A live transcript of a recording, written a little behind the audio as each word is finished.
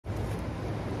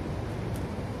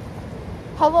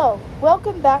Hello,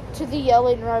 welcome back to the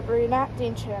Yelling Rubber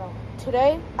Reenacting channel.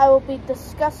 Today, I will be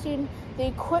discussing the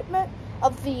equipment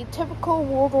of the typical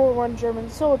World War I German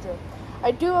soldier.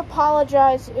 I do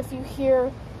apologize if you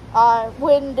hear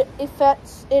wind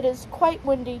effects. It is quite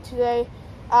windy today.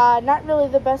 Not really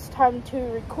the best time to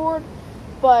record,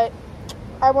 but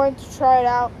I wanted to try it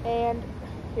out, and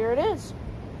here it is.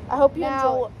 I hope you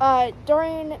enjoy.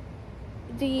 During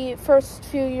the first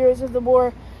few years of the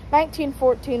war,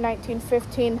 1914,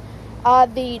 1915,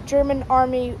 the German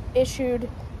army issued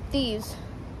these.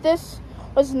 This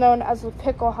was known as the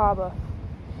Pickelhaube.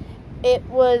 It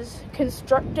was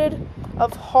constructed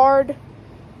of hard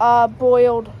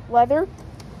boiled leather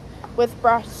with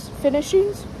brass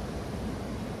finishings.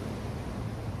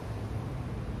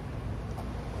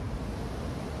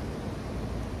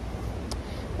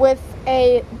 With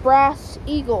a brass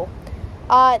eagle.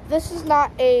 This is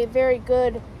not a very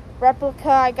good replica.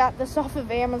 I got this off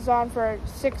of Amazon for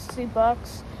 60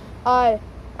 bucks. I'm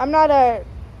not a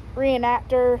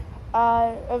reenactor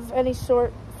of any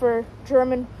sort for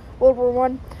German World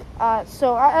War I,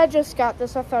 so I just got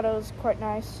this. I thought it was quite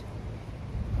nice.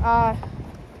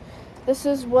 This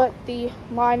is what the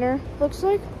liner looks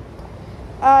like.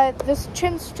 This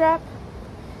chin strap,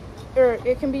 or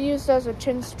it can be used as a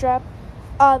chin strap.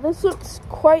 This looks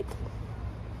quite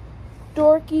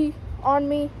dorky on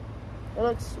me. It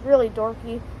looks really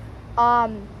dorky,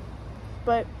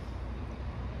 but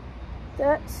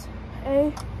that's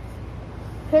a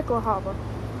Pickelhaube.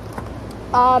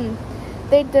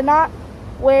 They did not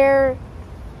wear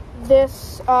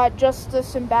this, just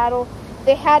this in battle.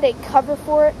 They had a cover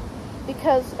for it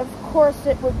because, of course,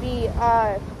 it would be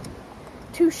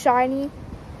too shiny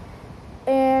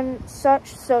and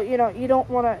such. So, you know, you don't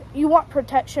want to. You want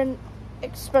protection,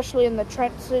 especially in the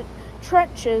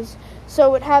trenches. So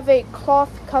it would have a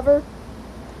cloth cover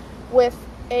with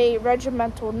a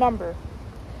regimental number.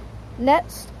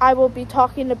 Next, I will be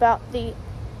talking about the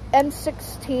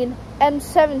M16,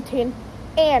 M17,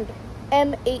 and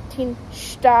M18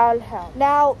 Stahlhelm.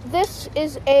 Now, this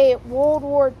is a World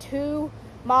War II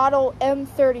model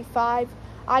M35.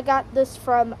 I got this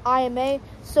from IMA,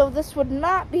 so this would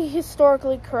not be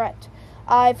historically correct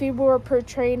if you were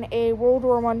portraying a World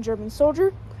War I German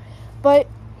soldier, but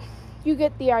you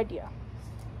get the idea.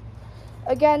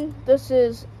 Again, this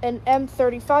is an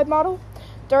M35 model.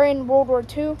 During World War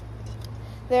II,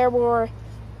 there were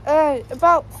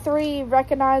about 3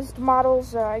 recognized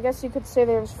models. I guess you could say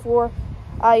there was 4.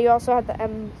 You also had the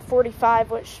M45,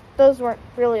 which those weren't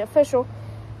really official.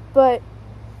 But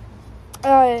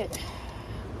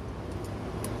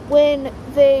when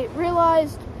they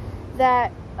realized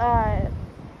that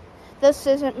this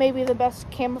isn't maybe the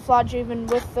best camouflage, even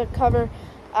with the cover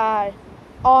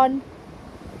on,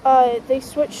 they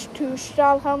switched to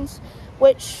Stahlhelms,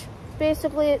 which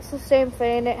basically it's the same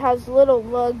thing. It has little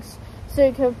lugs, so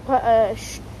you can put a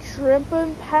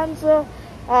Strümpenpanzer.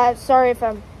 Sorry if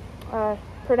I'm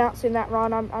pronouncing that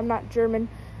wrong. I'm not German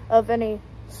of any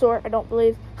sort, I don't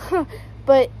believe.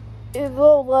 But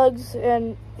little lugs,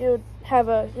 and it would have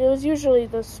it was usually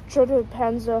the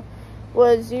Strümpenpanzer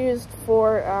was used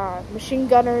for machine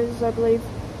gunners, I believe,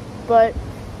 but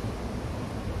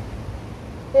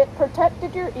it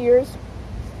protected your ears,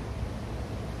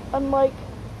 unlike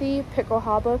the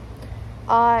Pickelhaube.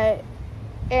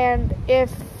 And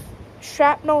if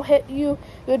shrapnel hit you,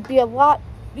 it would be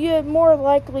you had more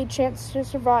likely chance to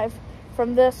survive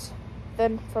from this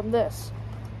than from this.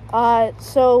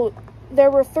 So there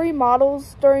were 3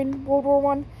 models during World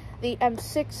War I: the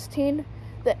M16,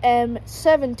 the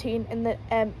M17, and the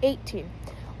M18,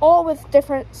 all with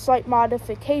different slight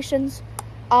modifications.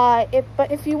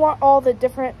 But if you want all the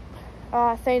different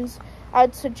things,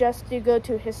 I'd suggest you go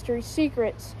to History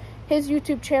Secrets. His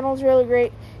YouTube channel is really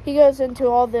great. He goes into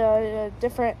all the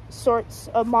different sorts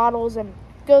of models and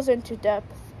goes into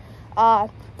depth.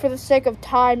 For the sake of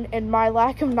time and my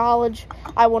lack of knowledge,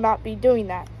 I will not be doing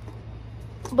that.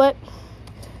 But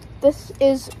this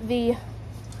is the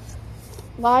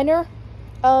liner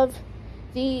of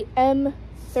the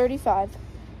M35.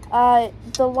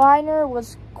 The liner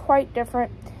was quite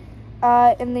different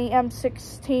in the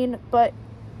M16, but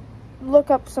look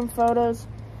up some photos.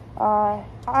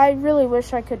 I really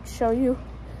wish I could show you,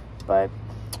 but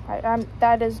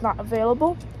that is not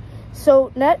available.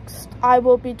 So next, I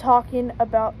will be talking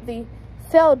about the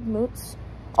Feldmütze,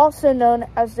 also known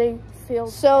as the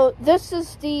field. So this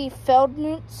is the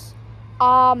Feldmütze.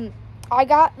 I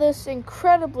got this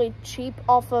incredibly cheap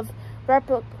off of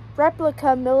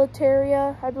Replica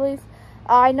Militaria, I believe.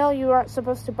 I know you aren't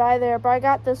supposed to buy there, but I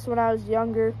got this when I was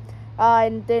younger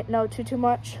and didn't know too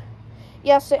much.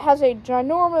 Yes, it has a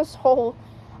ginormous hole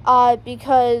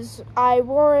because I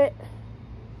wore it.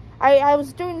 I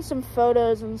was doing some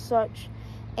photos and such,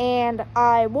 and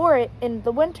I wore it in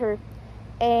the winter,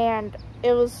 and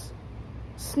it was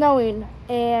snowing,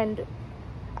 and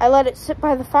I let it sit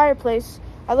by the fireplace.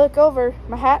 I look over,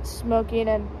 my hat's smoking,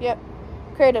 and yep,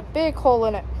 create a big hole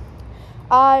in it.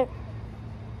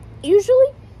 Usually,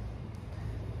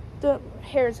 the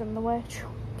hair's in the way.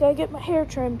 Gotta get my hair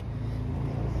trimmed.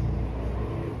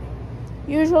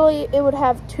 Usually, it would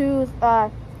have two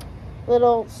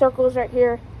little circles right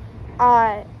here.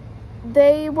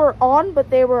 They were on, but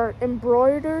they were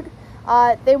embroidered.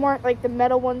 They weren't like the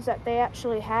metal ones that they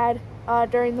actually had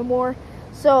during the war.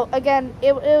 So again,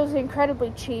 it was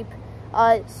incredibly cheap.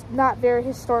 It's not very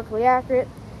historically accurate,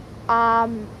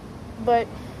 but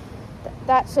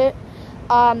that's it.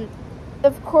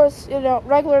 Of course,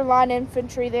 regular line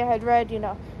infantry, they had red,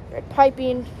 red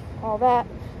piping, all that.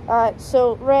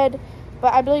 So red,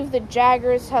 but I believe the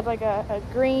Jaggers had like a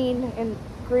green and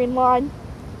green line.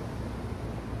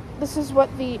 This is what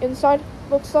the inside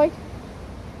looks like.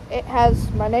 It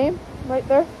has my name right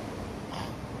there.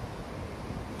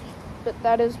 But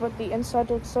that is what the inside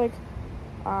looks like.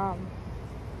 I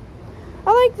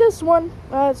like this one.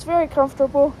 It's very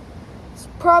comfortable. It's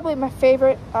probably my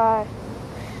favorite.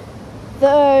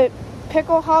 The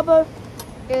pickle haba,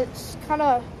 it's kind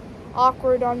of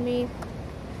awkward on me.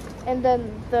 And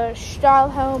then the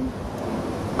Stahlhelm,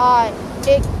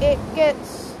 it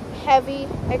gets heavy,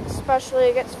 especially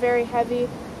it gets very heavy.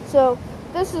 So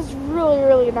this is really,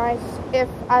 really nice if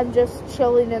I'm just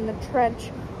chilling in the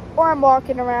trench or I'm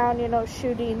walking around,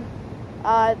 shooting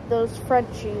those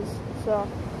Frenchies. So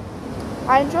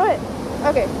I enjoy it.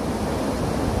 Okay.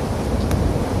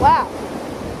 Wow.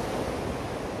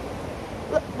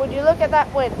 Would you look at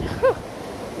that wind?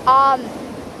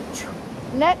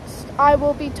 Next, I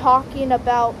will be talking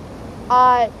about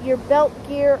your belt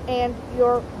gear and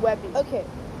your webbing. Okay,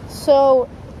 so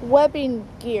webbing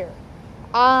gear.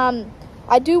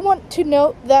 I do want to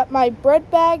note that my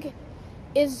bread bag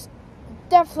is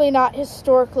definitely not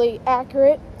historically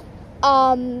accurate.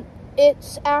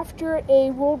 It's after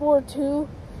a World War II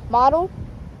model.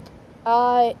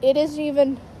 It isn't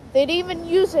even, they didn't even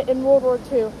use it in World War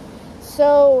II.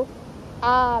 So,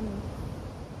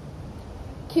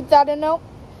 keep that in note.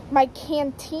 My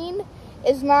canteen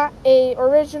is not a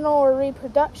original or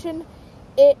reproduction.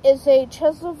 It is a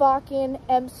Czechoslovakian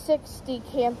M60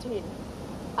 canteen.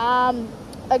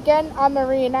 Again, I'm a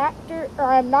reenactor, or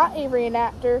I'm not a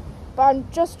reenactor, but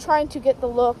I'm just trying to get the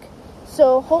look.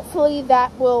 So hopefully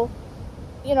that will,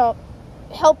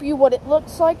 help you what it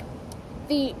looks like.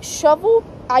 The shovel,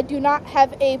 I do not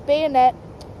have a bayonet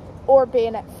or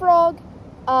bayonet frog.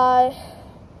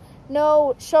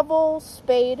 No shovel,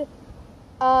 spade.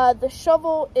 The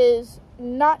shovel is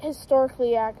not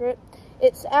historically accurate.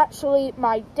 It's actually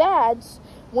my dad's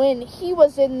when he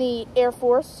was in the Air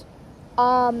Force.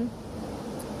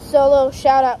 Solo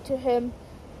shout out to him.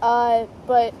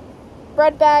 But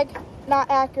bread bag, not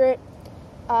accurate.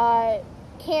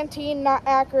 Canteen, not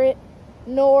accurate.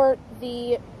 Nor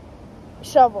the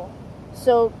shovel.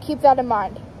 So keep that in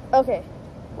mind. Okay,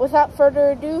 without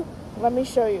further ado, let me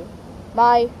show you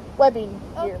my webbing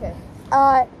gear. Okay.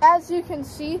 As you can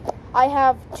see, I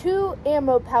have two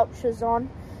ammo pouches on.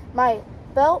 My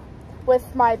belt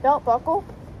with my belt buckle.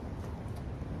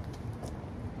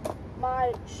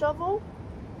 My shovel.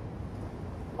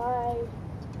 My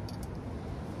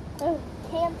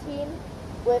canteen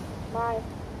with my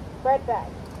bread bag.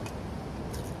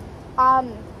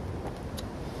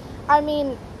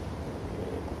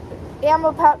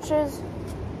 Ammo pouches.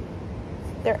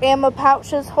 Their ammo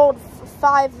pouches hold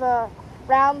 5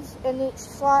 rounds in each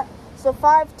slot. So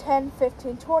 5, 10,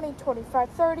 15, 20, 25,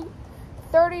 30.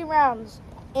 30 rounds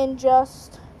in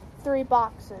just 3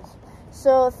 boxes.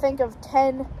 So think of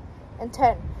 10 and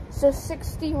 10. So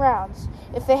 60 rounds.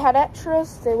 If they had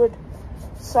extras, they would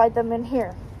slide them in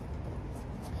here.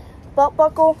 Belt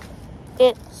buckle.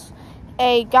 It's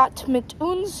a Gott mit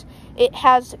uns. It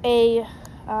has a,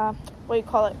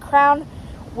 crown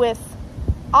with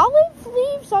olive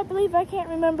leaves, I believe. I can't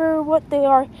remember what they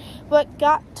are. But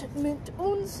Gott mit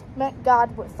uns meant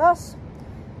God with us.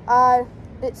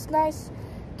 It's nice.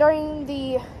 During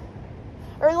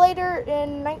later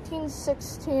in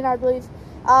 1916, I believe,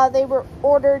 they were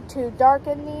ordered to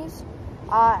darken these.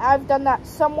 I've done that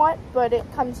somewhat, but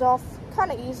it comes off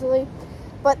kind of easily.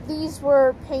 But these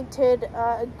were painted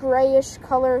a grayish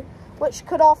color, which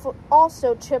could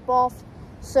also chip off.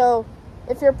 So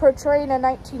if you're portraying a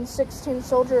 1916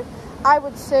 soldier, I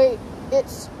would say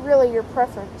it's really your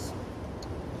preference.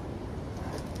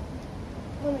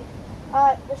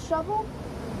 The shovel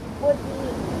would be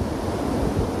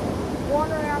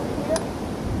one around here.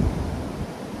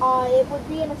 It would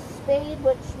be in a spade,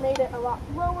 which made it a lot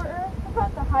lower,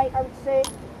 about the height, I would say,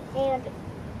 and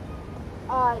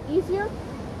easier.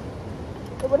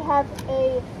 It would have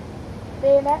a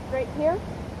bayonet right here.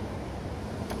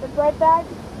 The bread bag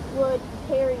would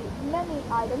carry many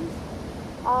items,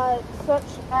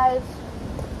 such as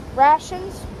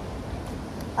rations,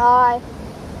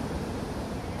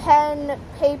 pen,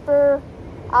 paper,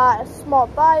 a small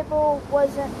Bible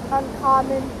wasn't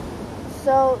uncommon,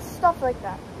 so stuff like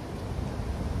that.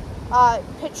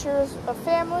 Pictures of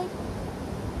family,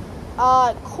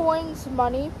 coins,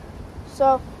 money,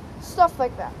 so stuff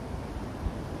like that.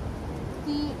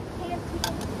 The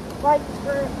canteen,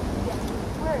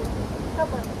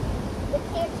 the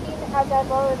canteen, as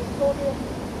I've already told you,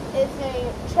 is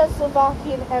a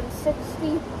Czechoslovakian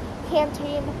M60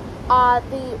 canteen.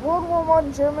 The World War I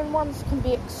German ones can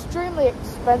be extremely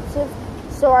expensive,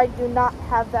 so I do not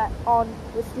have that on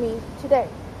with me today.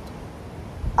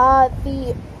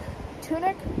 The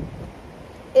tunic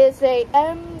is a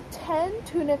M10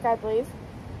 tunic, I believe.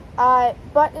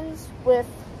 Buttons with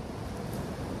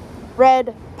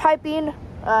red piping,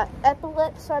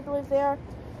 epaulets, I believe they are.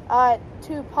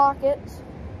 2 pockets,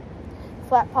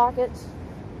 flat pockets.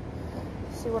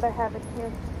 Let's see what I have in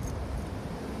here.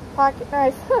 Pocket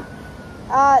knife.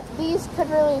 These could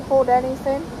really hold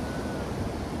anything.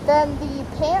 Then the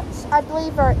pants, I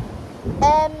believe, are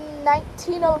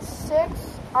M1906.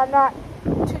 I'm not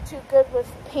too good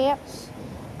with pants.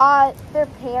 They're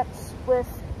pants with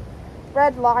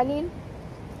red lining.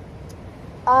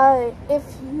 If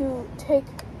you take...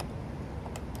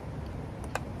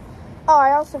 Oh,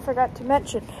 I also forgot to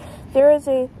mention, there is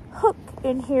a hook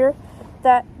in here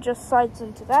that just slides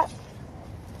into that.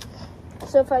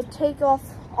 So if I take off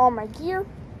all my gear,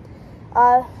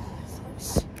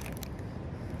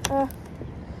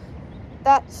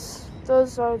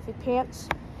 those are the pants.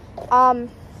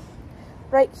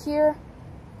 Right here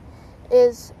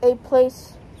is a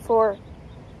place for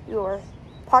your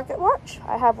pocket watch.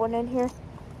 I have one in here.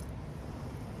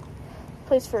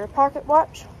 Place for your pocket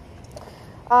watch.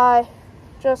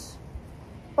 Just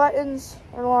buttons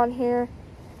are on here.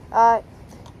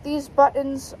 These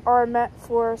buttons are meant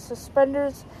for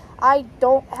suspenders. I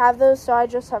don't have those, so I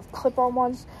just have clip-on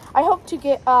ones. I hope to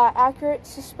get accurate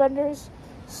suspenders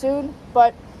soon,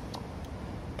 but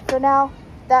for now,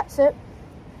 that's it.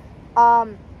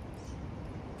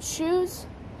 Shoes,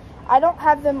 I don't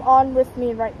have them on with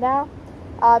me right now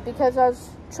because I was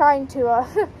trying to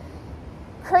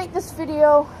create this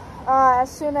video as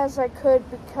soon as I could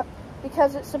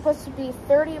because it's supposed to be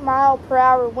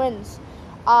 30-mile-per-hour winds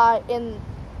in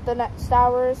the next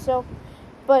hour or so.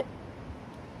 But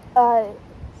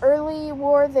early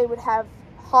war, they would have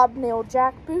hobnail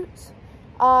jack boots.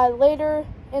 Later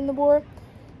in the war,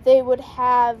 they would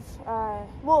have,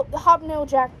 well, the hobnail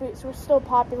jack boots were still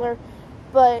popular,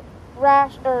 but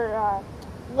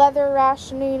leather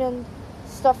rationing and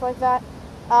stuff like that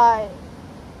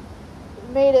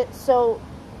made it so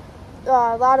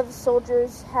a lot of the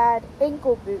soldiers had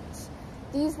ankle boots.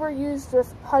 These were used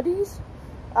with puttees.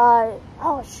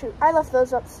 Oh shoot, I left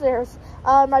those upstairs.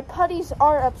 My puttees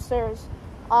are upstairs,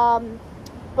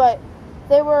 but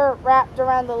they were wrapped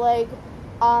around the leg.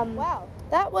 Wow,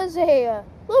 that was a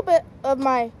little bit of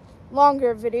my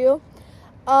longer video.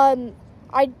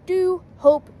 I do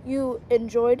hope you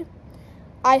enjoyed.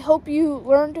 I hope you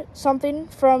learned something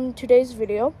from today's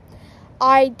video.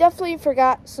 I definitely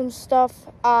forgot some stuff,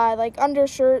 like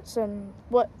undershirts and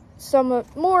some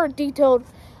more detailed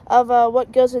of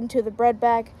what goes into the bread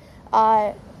bag.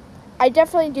 I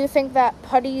definitely do think that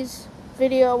putties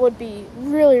video would be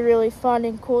really, really fun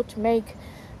and cool to make.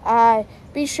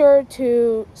 Be sure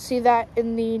to see that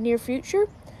in the near future.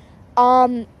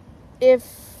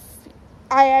 If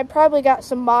I probably got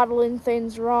some modeling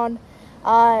things wrong.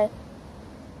 I'm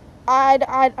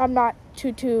not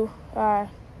too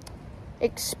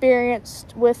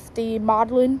experienced with the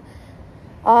modeling.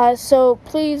 So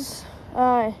please,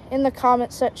 in the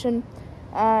comment section,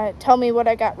 tell me what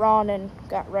I got wrong and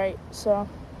got right. So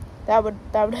that would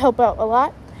help out a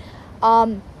lot.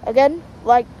 Again,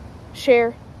 like,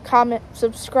 share, comment,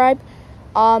 subscribe,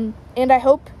 and I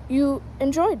hope you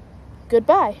enjoyed.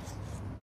 Goodbye.